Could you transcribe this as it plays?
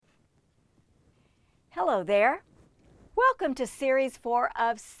Hello there. Welcome to Series 4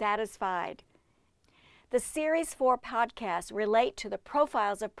 of Satisfied. The Series 4 podcasts relate to the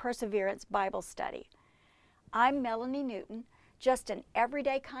Profiles of Perseverance Bible study. I'm Melanie Newton, just an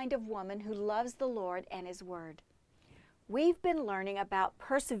everyday kind of woman who loves the Lord and His Word. We've been learning about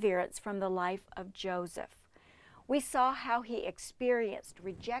perseverance from the life of Joseph. We saw how he experienced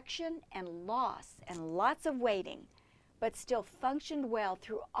rejection and loss and lots of waiting, but still functioned well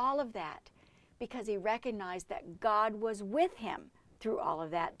through all of that because he recognized that God was with him through all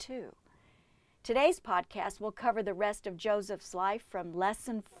of that too. Today's podcast will cover the rest of Joseph's life from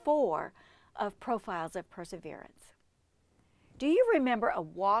Lesson 4 of Profiles of Perseverance. Do you remember a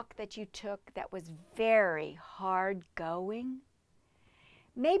walk that you took that was very hard going?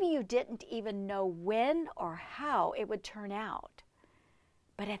 Maybe you didn't even know when or how it would turn out,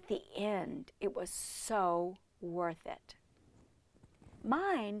 but at the end, it was so worth it.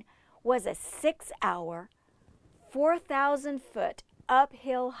 Mine was a 6-hour, 4,000-foot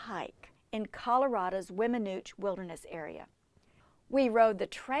uphill hike in Colorado's Weminuche Wilderness area. We rode the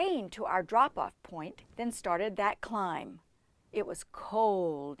train to our drop-off point, then started that climb. It was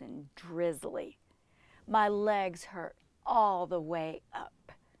cold and drizzly. My legs hurt all the way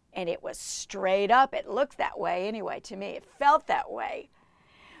up. And it was straight up. It looked that way anyway to me. It felt that way.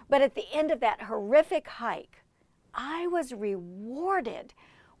 But at the end of that horrific hike, I was rewarded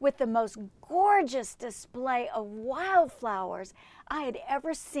with the most gorgeous display of wildflowers I had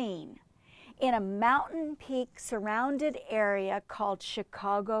ever seen in a mountain peak surrounded area called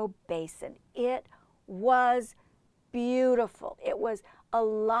Chicago Basin. It was beautiful. It was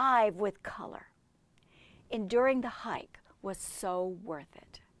alive with color. Enduring the hike was so worth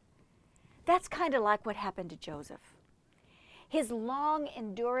it. That's kind of like what happened to Joseph. His long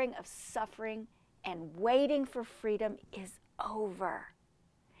enduring of suffering and waiting for freedom is over.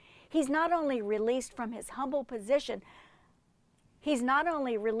 He's not only released from his humble position, he's not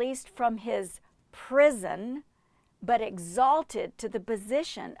only released from his prison, but exalted to the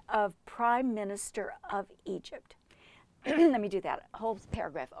position of Prime Minister of Egypt. Let me do that whole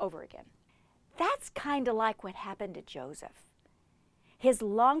paragraph over again. That's kind of like what happened to Joseph. His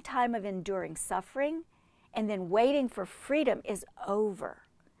long time of enduring suffering and then waiting for freedom is over.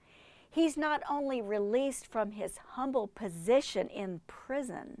 He's not only released from his humble position in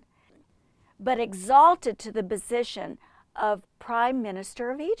prison, but exalted to the position of Prime Minister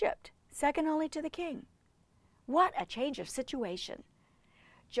of Egypt, second only to the king. What a change of situation.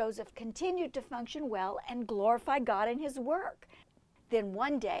 Joseph continued to function well and glorify God in his work. Then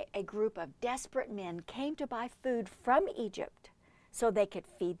one day, a group of desperate men came to buy food from Egypt so they could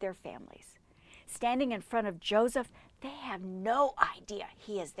feed their families. Standing in front of Joseph, they have no idea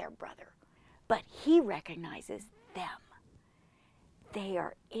he is their brother, but he recognizes them. They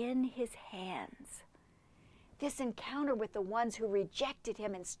are in his hands. This encounter with the ones who rejected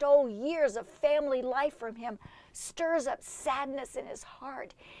him and stole years of family life from him stirs up sadness in his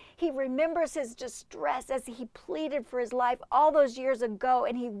heart. He remembers his distress as he pleaded for his life all those years ago,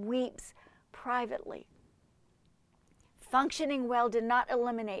 and he weeps privately. Functioning well did not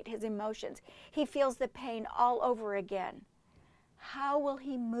eliminate his emotions. He feels the pain all over again. How will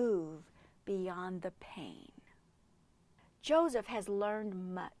he move beyond the pain? Joseph has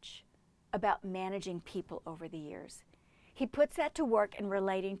learned much about managing people over the years. He puts that to work in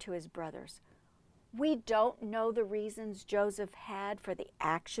relating to his brothers. We don't know the reasons Joseph had for the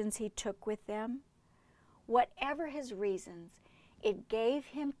actions he took with them. Whatever his reasons, it gave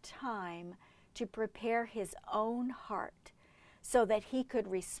him time to prepare his own heart so that he could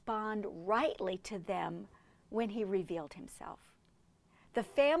respond rightly to them when he revealed himself. The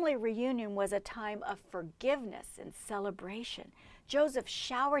family reunion was a time of forgiveness and celebration. Joseph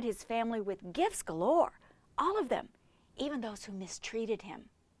showered his family with gifts galore, all of them, even those who mistreated him.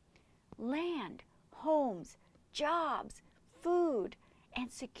 Land, homes, jobs, food,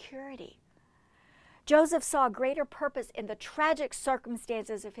 and security. Joseph saw greater purpose in the tragic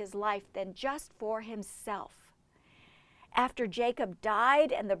circumstances of his life than just for himself. After Jacob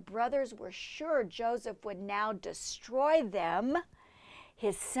died and the brothers were sure Joseph would now destroy them,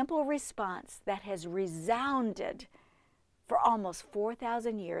 his simple response that has resounded for almost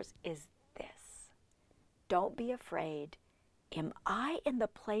 4,000 years is this: don't be afraid. Am I in the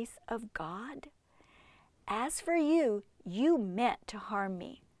place of God? As for you, you meant to harm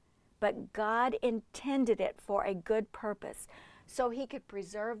me, but God intended it for a good purpose, so he could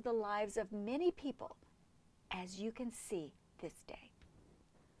preserve the lives of many people, as you can see this day.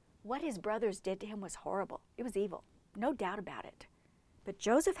 What his brothers did to him was horrible. It was evil, no doubt about it. But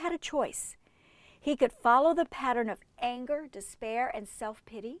Joseph had a choice. He could follow the pattern of anger, despair, and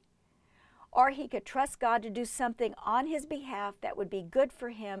self-pity, or he could trust God to do something on his behalf that would be good for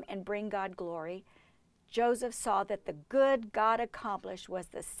him and bring God glory. Joseph saw that the good God accomplished was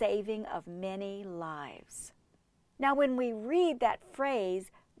the saving of many lives. Now, when we read that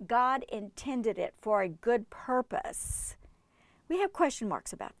phrase, God intended it for a good purpose, we have question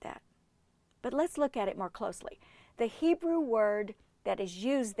marks about that. But let's look at it more closely. The Hebrew word that is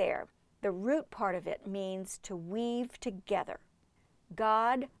used there, the root part of it means to weave together.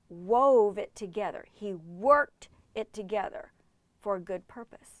 God wove it together. He worked it together for a good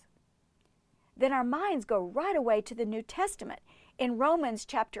purpose. Then our minds go right away to the New Testament in Romans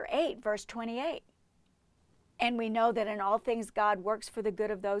chapter 8, verse 28. And we know that in all things God works for the good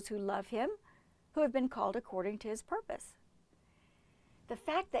of those who love him, who have been called according to his purpose. The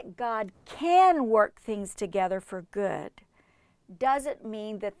fact that God can work things together for good doesn't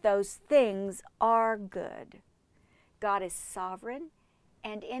mean that those things are good. God is sovereign,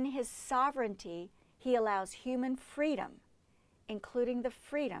 and in his sovereignty, he allows human freedom, including the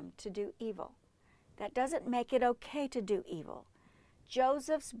freedom to do evil. That doesn't make it okay to do evil.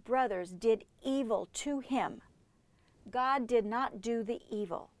 Joseph's brothers did evil to him. God did not do the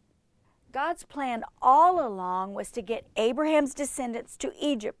evil. God's plan all along was to get Abraham's descendants to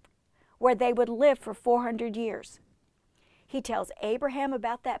Egypt, where they would live for 400 years. He tells Abraham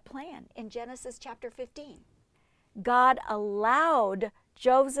about that plan in Genesis chapter 15. God allowed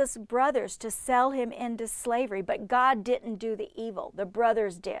Joseph's brothers to sell him into slavery, but God didn't do the evil. The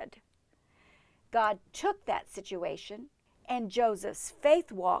brothers did. God took that situation and Joseph's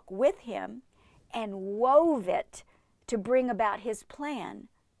faith walk with him and wove it to bring about his plan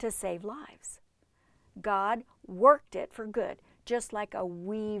to save lives. God worked it for good, just like a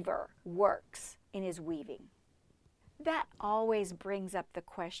weaver works in his weaving. That always brings up the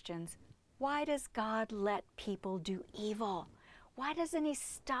questions, why does God let people do evil? Why doesn't he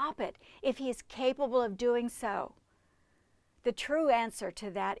stop it if he is capable of doing so? The true answer to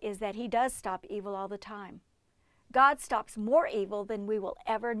that is that he does stop evil all the time. God stops more evil than we will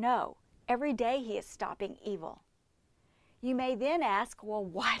ever know. Every day he is stopping evil. You may then ask, well,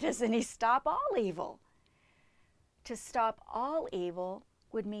 why doesn't he stop all evil? To stop all evil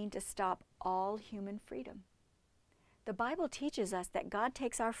would mean to stop all human freedom. The Bible teaches us that God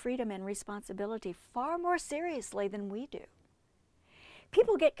takes our freedom and responsibility far more seriously than we do.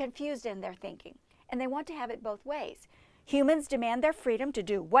 People get confused in their thinking, and they want to have it both ways. Humans demand their freedom to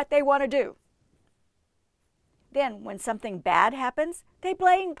do what they want to do. Then, when something bad happens, they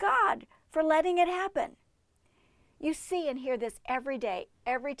blame God for letting it happen. You see and hear this every day,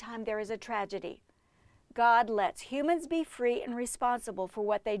 every time there is a tragedy. God lets humans be free and responsible for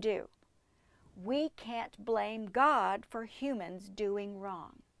what they do. We can't blame God for humans doing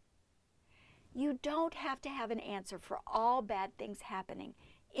wrong. You don't have to have an answer for all bad things happening.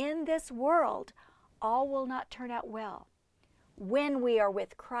 In this world, all will not turn out well. When we are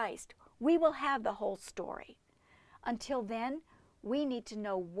with Christ, we will have the whole story. Until then, we need to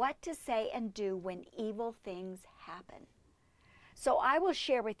know what to say and do when evil things happen. So I will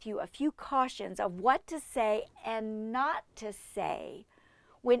share with you a few cautions of what to say and not to say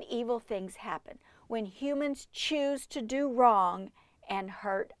when evil things happen, when humans choose to do wrong and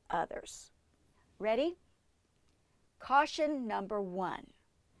hurt others. Ready? Caution number 1.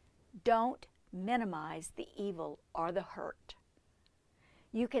 Don't minimize the evil or the hurt.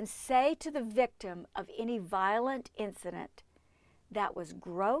 You can say to the victim of any violent incident, that was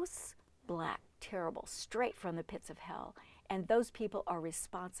gross, black, terrible, straight from the pits of hell, and those people are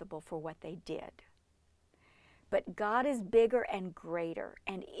responsible for what they did. But God is bigger and greater,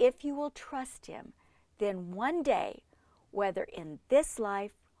 and if you will trust him, then one day, whether in this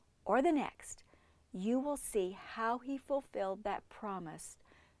life or the next, you will see how he fulfilled that promise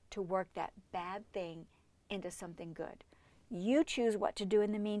to work that bad thing into something good. You choose what to do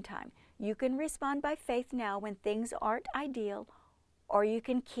in the meantime. You can respond by faith now when things aren't ideal, or you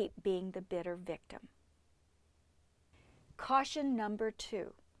can keep being the bitter victim. Caution number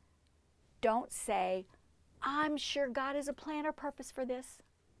 2. Don't say, I'm sure God has a plan or purpose for this.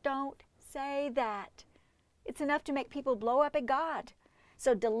 Don't say that. It's enough to make people blow up at God.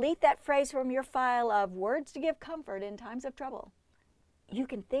 So delete that phrase from your file of words to give comfort in times of trouble. You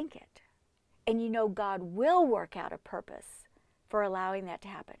can think it, and you know God will work out a purpose for allowing that to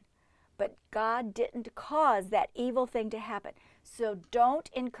happen. But God didn't cause that evil thing to happen. So don't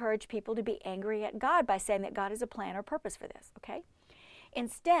encourage people to be angry at God by saying that God has a plan or purpose for this, okay?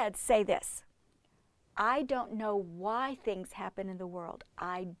 Instead, say this: I don't know why things happen in the world.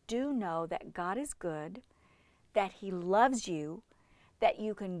 I do know that God is good, that he loves you, that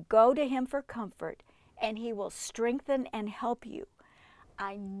you can go to him for comfort, and he will strengthen and help you.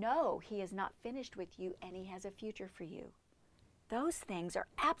 I know He is not finished with you and He has a future for you. Those things are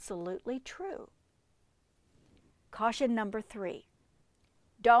absolutely true. Caution number 3.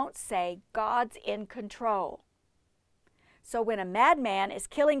 Don't say God's in control. So when a madman is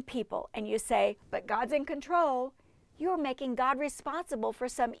killing people and you say, but God's in control, you're making God responsible for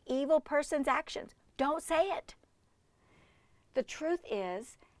some evil person's actions. Don't say it. The truth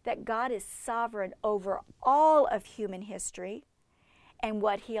is that God is sovereign over all of human history and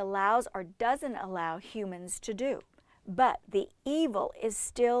what He allows or doesn't allow humans to do. But the evil is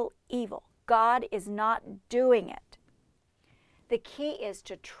still evil. God is not doing it. The key is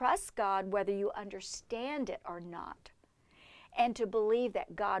to trust God whether you understand it or not, and to believe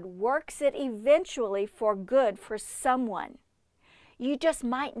that God works it eventually for good for someone. You just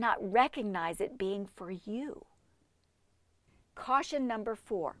might not recognize it being for you. Caution number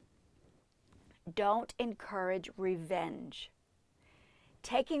 4. Don't encourage revenge.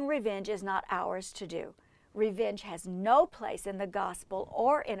 Taking revenge is not ours to do. Revenge has no place in the gospel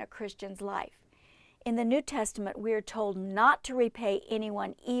or in a Christian's life. In the New Testament, we are told not to repay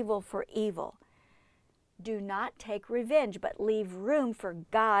anyone evil for evil. Do not take revenge, but leave room for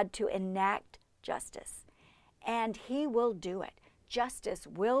God to enact justice. And He will do it. Justice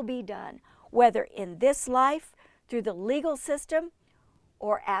will be done, whether in this life, through the legal system,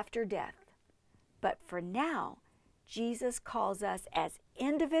 or after death. But for now, Jesus calls us as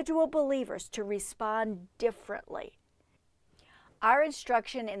individual believers to respond differently. Our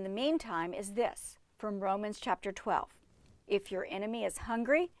instruction in the meantime is this, from Romans chapter 12. If your enemy is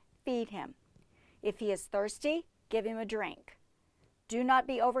hungry, feed him. If he is thirsty, give him a drink. Do not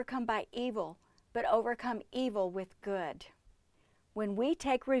be overcome by evil, but overcome evil with good. When we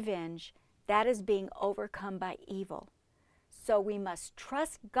take revenge, that is being overcome by evil. So we must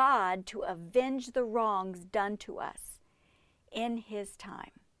trust God to avenge the wrongs done to us in His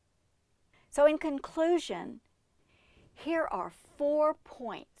time. So in conclusion, here are 4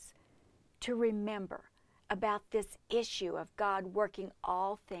 points to remember about this issue of God working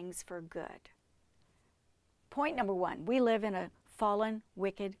all things for good. Point number 1, we live in a fallen,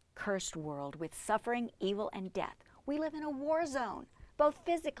 wicked, cursed world with suffering, evil, and death. We live in a war zone, both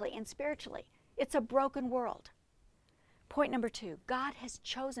physically and spiritually. It's a broken world. Point number 2, God has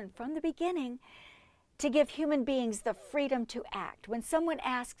chosen from the beginning to give human beings the freedom to act. When someone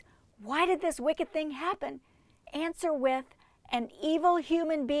asks, why did this wicked thing happen? Answer with, an evil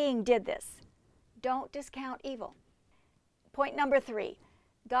human being did this. Don't discount evil. Point number 3,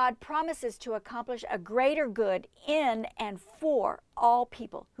 God promises to accomplish a greater good in and for all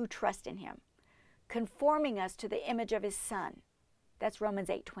people who trust in Him, conforming us to the image of His Son. That's Romans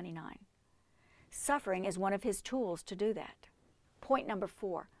 8:29. Suffering is one of His tools to do that. Point number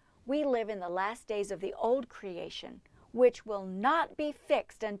 4, we live in the last days of the old creation, which will not be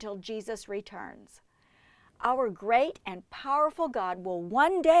fixed until Jesus returns. Our great and powerful God will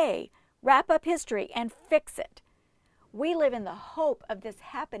one day wrap up history and fix it. We live in the hope of this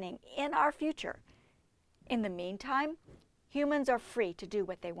happening in our future. In the meantime, humans are free to do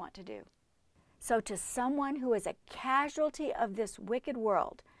what they want to do. So to someone who is a casualty of this wicked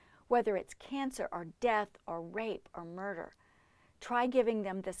world, whether it's cancer or death or rape or murder, try giving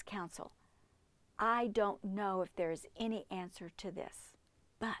them this counsel. I don't know if there is any answer to this,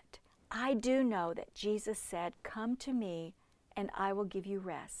 but I do know that Jesus said, come to me and I will give you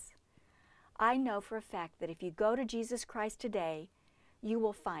rest. I know for a fact that if you go to Jesus Christ today, you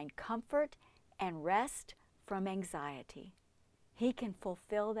will find comfort and rest from anxiety. He can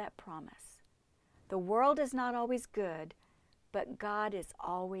fulfill that promise. The world is not always good, but God is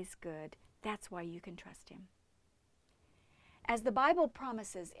always good. That's why you can trust Him. As the Bible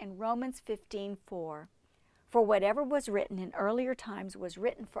promises in Romans 15:4, for whatever was written in earlier times was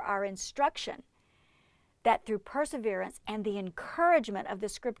written for our instruction, that through perseverance and the encouragement of the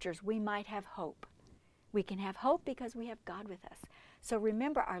Scriptures we might have hope. We can have hope because we have God with us. So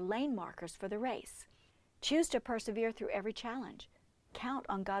remember our lane markers for the race. Choose to persevere through every challenge. Count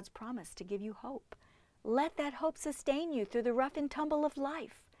on God's promise to give you hope. Let that hope sustain you through the rough and tumble of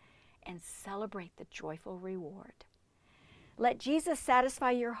life, and celebrate the joyful reward. Let Jesus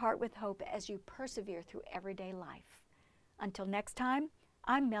satisfy your heart with hope as you persevere through everyday life. Until next time,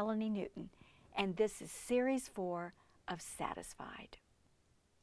 I'm Melanie Newton, and this is Series 4 of Satisfied.